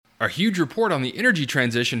A huge report on the energy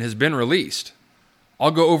transition has been released.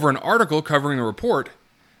 I'll go over an article covering the report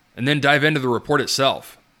and then dive into the report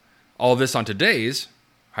itself. All of this on today's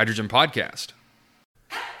Hydrogen Podcast.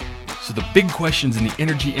 So the big questions in the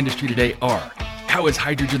energy industry today are, how is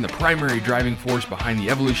hydrogen the primary driving force behind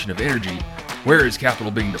the evolution of energy? Where is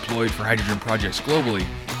capital being deployed for hydrogen projects globally?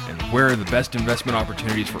 And where are the best investment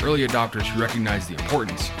opportunities for early adopters who recognize the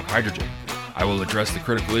importance of hydrogen? I will address the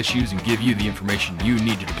critical issues and give you the information you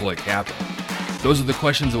need to deploy capital. Those are the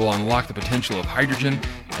questions that will unlock the potential of hydrogen,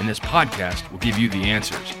 and this podcast will give you the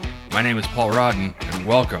answers. My name is Paul Rodden, and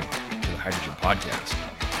welcome to the Hydrogen Podcast.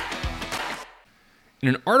 In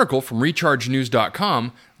an article from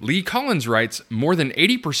RechargeNews.com, Lee Collins writes, more than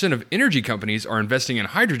 80% of energy companies are investing in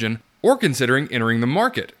hydrogen or considering entering the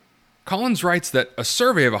market. Collins writes that a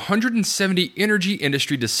survey of 170 energy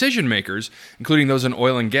industry decision makers, including those in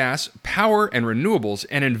oil and gas, power and renewables,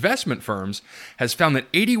 and investment firms, has found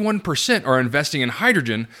that 81% are investing in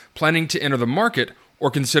hydrogen, planning to enter the market, or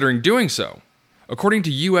considering doing so. According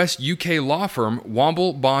to US-UK law firm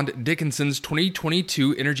Womble Bond Dickinson's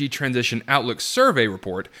 2022 Energy Transition Outlook Survey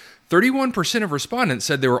report, 31% of respondents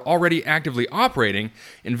said they were already actively operating,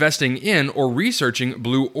 investing in, or researching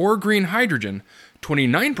blue or green hydrogen.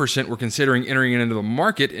 29% were considering entering into the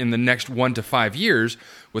market in the next 1 to 5 years,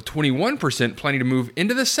 with 21% planning to move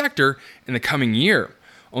into the sector in the coming year.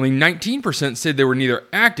 Only 19% said they were neither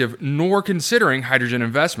active nor considering hydrogen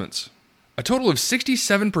investments. A total of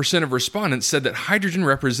 67% of respondents said that hydrogen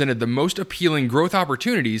represented the most appealing growth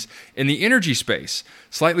opportunities in the energy space,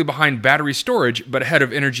 slightly behind battery storage but ahead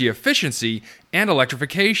of energy efficiency and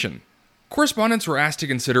electrification. Correspondents were asked to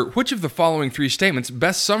consider which of the following three statements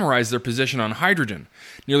best summarize their position on hydrogen.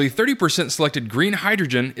 Nearly 30% selected green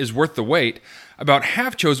hydrogen is worth the wait, about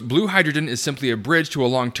half chose blue hydrogen is simply a bridge to a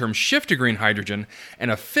long-term shift to green hydrogen, and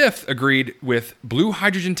a fifth agreed with blue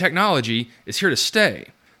hydrogen technology is here to stay.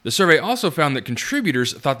 The survey also found that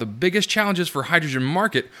contributors thought the biggest challenges for hydrogen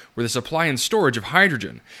market were the supply and storage of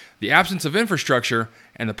hydrogen, the absence of infrastructure,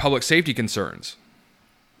 and the public safety concerns.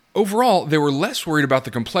 Overall, they were less worried about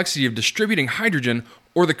the complexity of distributing hydrogen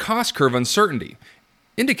or the cost curve uncertainty,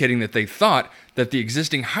 indicating that they thought that the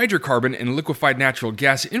existing hydrocarbon and liquefied natural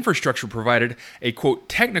gas infrastructure provided a, quote,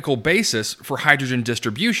 technical basis for hydrogen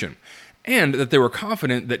distribution, and that they were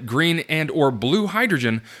confident that green and or blue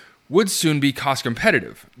hydrogen would soon be cost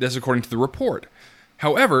competitive. This according to the report.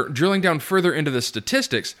 However, drilling down further into the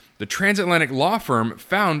statistics, the transatlantic law firm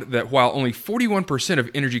found that while only 41% of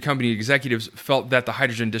energy company executives felt that the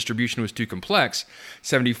hydrogen distribution was too complex,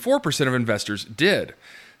 74% of investors did.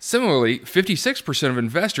 Similarly, 56% of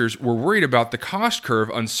investors were worried about the cost curve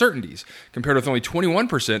uncertainties, compared with only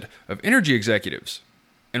 21% of energy executives.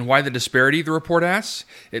 And why the disparity, the report asks?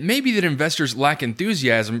 It may be that investors lack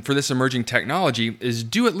enthusiasm for this emerging technology is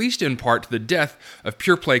due at least in part to the death of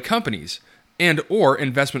pure-play companies, and or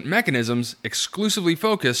investment mechanisms exclusively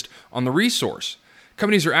focused on the resource.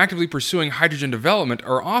 Companies who are actively pursuing hydrogen development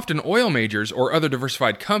are often oil majors or other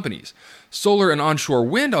diversified companies. Solar and onshore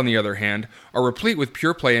wind, on the other hand, are replete with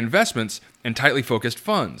pure-play investments and tightly focused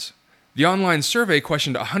funds. The online survey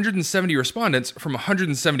questioned 170 respondents from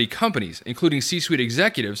 170 companies, including C-suite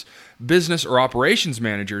executives, business or operations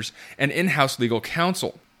managers, and in-house legal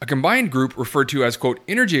counsel. A combined group referred to as, quote,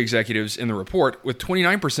 energy executives in the report, with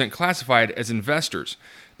 29% classified as investors.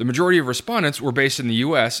 The majority of respondents were based in the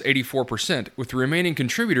US, 84%, with the remaining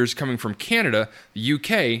contributors coming from Canada, the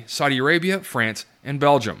UK, Saudi Arabia, France, and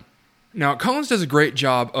Belgium. Now, Collins does a great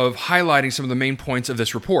job of highlighting some of the main points of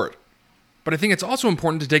this report, but I think it's also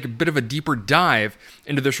important to take a bit of a deeper dive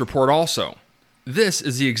into this report also. This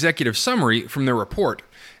is the executive summary from their report.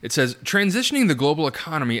 It says, transitioning the global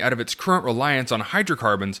economy out of its current reliance on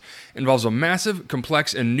hydrocarbons involves a massive,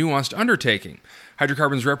 complex, and nuanced undertaking.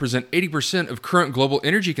 Hydrocarbons represent 80% of current global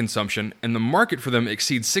energy consumption, and the market for them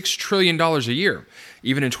exceeds $6 trillion a year.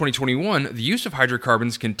 Even in 2021, the use of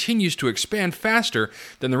hydrocarbons continues to expand faster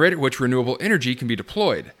than the rate at which renewable energy can be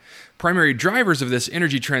deployed. Primary drivers of this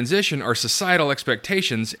energy transition are societal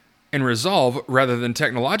expectations and resolve rather than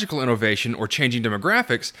technological innovation or changing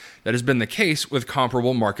demographics that has been the case with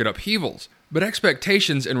comparable market upheavals. But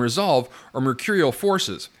expectations and resolve are mercurial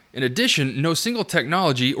forces. In addition, no single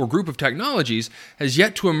technology or group of technologies has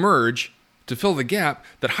yet to emerge to fill the gap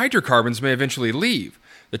that hydrocarbons may eventually leave.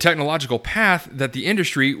 The technological path that the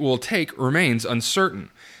industry will take remains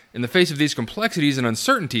uncertain. In the face of these complexities and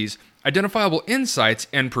uncertainties, identifiable insights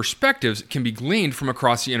and perspectives can be gleaned from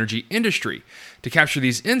across the energy industry. To capture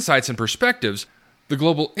these insights and perspectives, The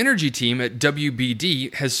Global Energy Team at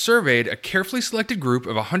WBD has surveyed a carefully selected group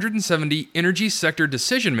of 170 energy sector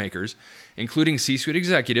decision makers, including C-suite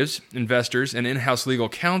executives, investors, and in-house legal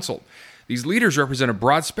counsel. These leaders represent a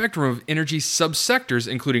broad spectrum of energy subsectors,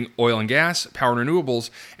 including oil and gas, power and renewables,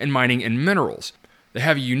 and mining and minerals. They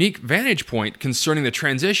have a unique vantage point concerning the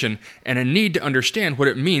transition and a need to understand what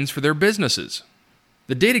it means for their businesses.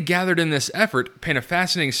 The data gathered in this effort paint a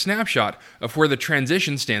fascinating snapshot of where the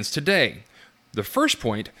transition stands today. The first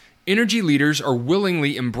point, energy leaders are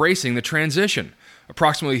willingly embracing the transition.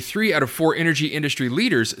 Approximately 3 out of 4 energy industry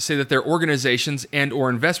leaders say that their organizations and/or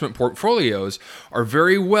investment portfolios are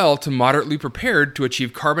very well to moderately prepared to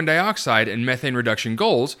achieve carbon dioxide and methane reduction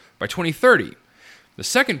goals by 2030. The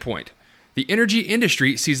second point, the energy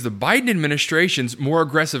industry sees the Biden administration's more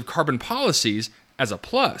aggressive carbon policies as a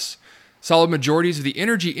plus. Solid majorities of the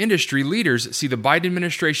energy industry leaders see the Biden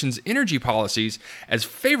administration's energy policies as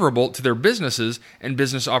favorable to their businesses and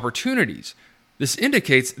business opportunities. This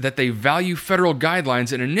indicates that they value federal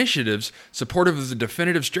guidelines and initiatives supportive of the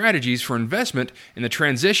definitive strategies for investment in the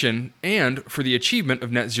transition and for the achievement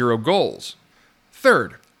of net zero goals.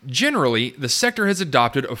 Third, generally, the sector has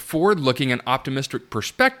adopted a forward-looking and optimistic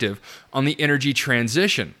perspective on the energy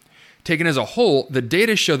transition. Taken as a whole, the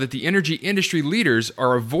data show that the energy industry leaders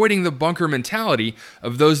are avoiding the bunker mentality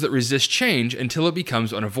of those that resist change until it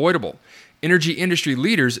becomes unavoidable. Energy industry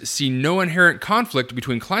leaders see no inherent conflict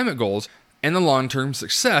between climate goals and the long-term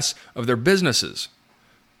success of their businesses.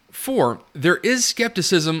 4. There is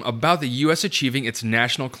skepticism about the U.S. achieving its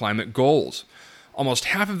national climate goals. Almost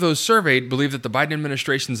half of those surveyed believe that the Biden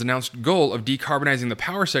administration's announced goal of decarbonizing the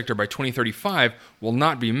power sector by 2035 will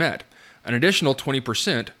not be met. An additional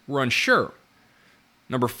 20% were unsure.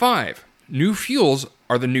 Number 5, new fuels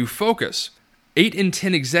are the new focus. 8 in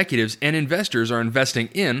 10 executives and investors are investing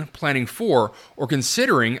in, planning for, or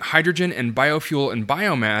considering hydrogen and biofuel and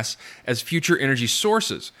biomass as future energy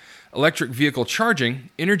sources. Electric vehicle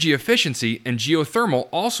charging, energy efficiency, and geothermal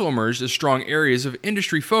also emerged as strong areas of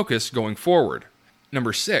industry focus going forward.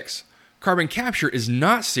 Number 6, carbon capture is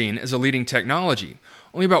not seen as a leading technology.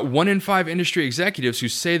 Only about 1 in 5 industry executives who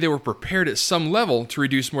say they were prepared at some level to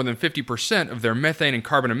reduce more than 50% of their methane and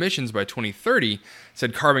carbon emissions by 2030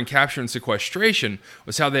 said carbon capture and sequestration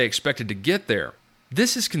was how they expected to get there.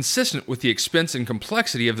 This is consistent with the expense and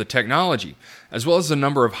complexity of the technology, as well as the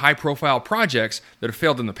number of high-profile projects that have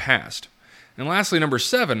failed in the past. And lastly, number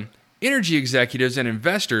 7, energy executives and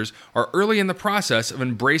investors are early in the process of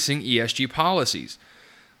embracing ESG policies.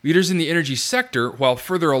 Leaders in the energy sector, while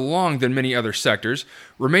further along than many other sectors,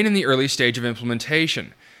 remain in the early stage of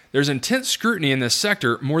implementation. There's intense scrutiny in this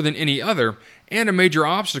sector more than any other, and a major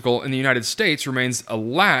obstacle in the United States remains a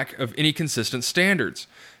lack of any consistent standards.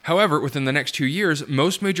 However, within the next 2 years,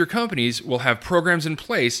 most major companies will have programs in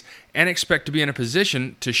place and expect to be in a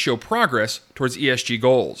position to show progress towards ESG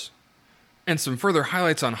goals. And some further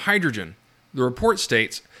highlights on hydrogen. The report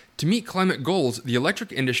states, to meet climate goals, the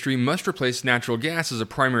electric industry must replace natural gas as a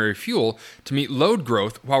primary fuel to meet load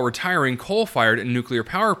growth while retiring coal-fired and nuclear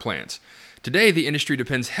power plants. Today, the industry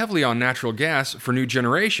depends heavily on natural gas for new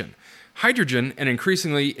generation. Hydrogen, and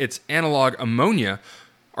increasingly its analog ammonia,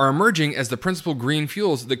 are emerging as the principal green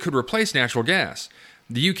fuels that could replace natural gas.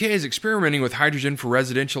 The UK is experimenting with hydrogen for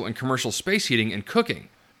residential and commercial space heating and cooking.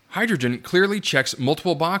 Hydrogen clearly checks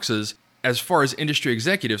multiple boxes as far as industry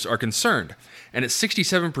executives are concerned, and its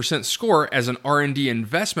 67% score as an R&D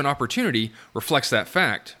investment opportunity reflects that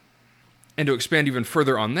fact. And to expand even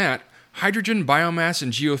further on that, hydrogen, biomass,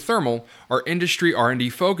 and geothermal are industry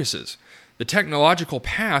R&D focuses. The technological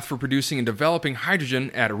path for producing and developing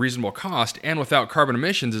hydrogen at a reasonable cost and without carbon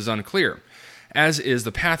emissions is unclear, as is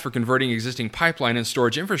the path for converting existing pipeline and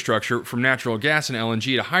storage infrastructure from natural gas and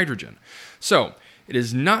LNG to hydrogen. So, it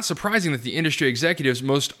is not surprising that the industry executives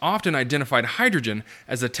most often identified hydrogen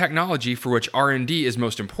as the technology for which R&D is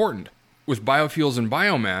most important, with biofuels and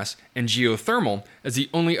biomass and geothermal as the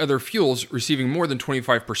only other fuels receiving more than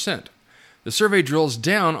 25%. The survey drills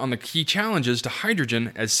down on the key challenges to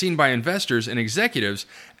hydrogen as seen by investors and executives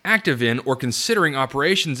active in or considering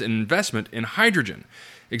operations and investment in hydrogen.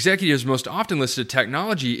 Executives most often listed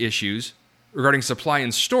technology issues regarding supply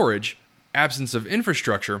and storage, absence of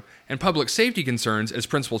infrastructure, and public safety concerns as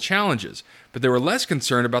principal challenges, but they were less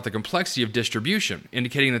concerned about the complexity of distribution,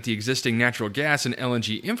 indicating that the existing natural gas and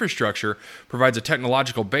LNG infrastructure provides a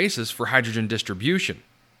technological basis for hydrogen distribution.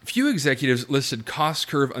 Few executives listed cost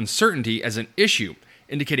curve uncertainty as an issue,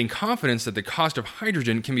 indicating confidence that the cost of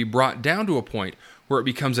hydrogen can be brought down to a point where it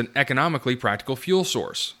becomes an economically practical fuel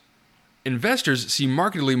source. Investors see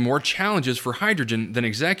markedly more challenges for hydrogen than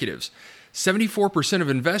executives. 74% of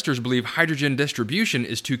investors believe hydrogen distribution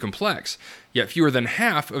is too complex, yet fewer than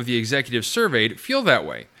half of the executives surveyed feel that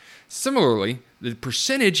way. Similarly, the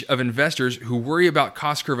percentage of investors who worry about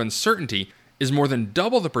cost curve uncertainty is more than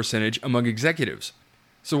double the percentage among executives.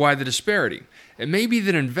 So why the disparity? It may be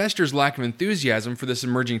that investors' lack of enthusiasm for this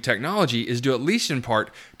emerging technology is due at least in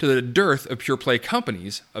part to the dearth of pure-play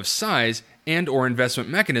companies of size and/or investment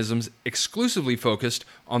mechanisms exclusively focused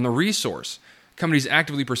on the resource. Companies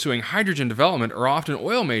actively pursuing hydrogen development are often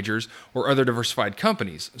oil majors or other diversified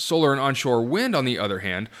companies. Solar and onshore wind, on the other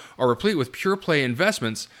hand, are replete with pure-play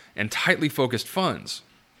investments and tightly focused funds.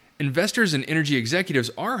 Investors and energy executives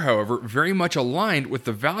are, however, very much aligned with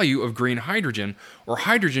the value of green hydrogen or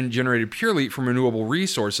hydrogen generated purely from renewable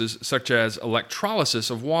resources such as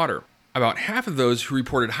electrolysis of water. About half of those who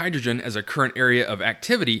reported hydrogen as a current area of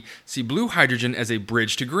activity see blue hydrogen as a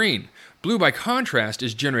bridge to green. Blue, by contrast,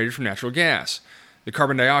 is generated from natural gas. The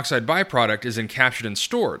carbon dioxide byproduct is then captured and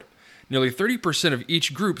stored. Nearly 30% of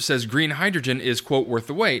each group says green hydrogen is, quote, worth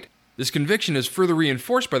the wait. This conviction is further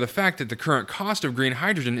reinforced by the fact that the current cost of green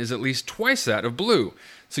hydrogen is at least twice that of blue,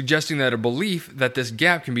 suggesting that a belief that this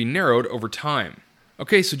gap can be narrowed over time.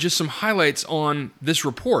 Okay, so just some highlights on this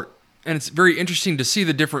report. And it's very interesting to see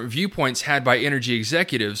the different viewpoints had by energy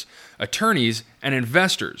executives, attorneys, and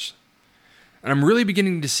investors. And I'm really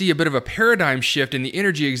beginning to see a bit of a paradigm shift in the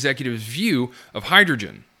energy executives' view of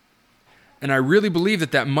hydrogen. And I really believe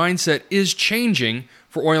that that mindset is changing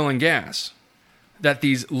for oil and gas. That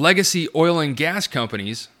these legacy oil and gas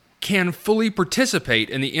companies can fully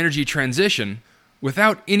participate in the energy transition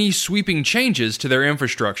without any sweeping changes to their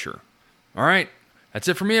infrastructure. All right, that's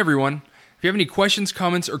it for me, everyone. If you have any questions,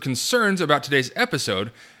 comments, or concerns about today's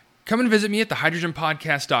episode, come and visit me at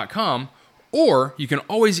thehydrogenpodcast.com, or you can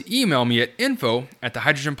always email me at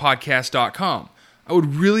info@thehydrogenpodcast.com. I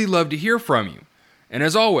would really love to hear from you. And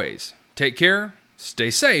as always, take care,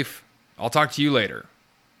 stay safe. I'll talk to you later.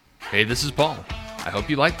 Hey, this is Paul. I hope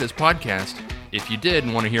you liked this podcast. If you did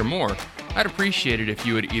and want to hear more, I'd appreciate it if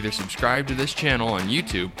you would either subscribe to this channel on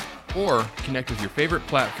YouTube or connect with your favorite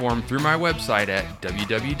platform through my website at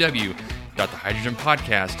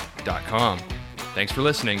www.thehydrogenpodcast.com. Thanks for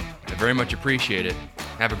listening. I very much appreciate it.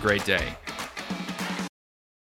 Have a great day.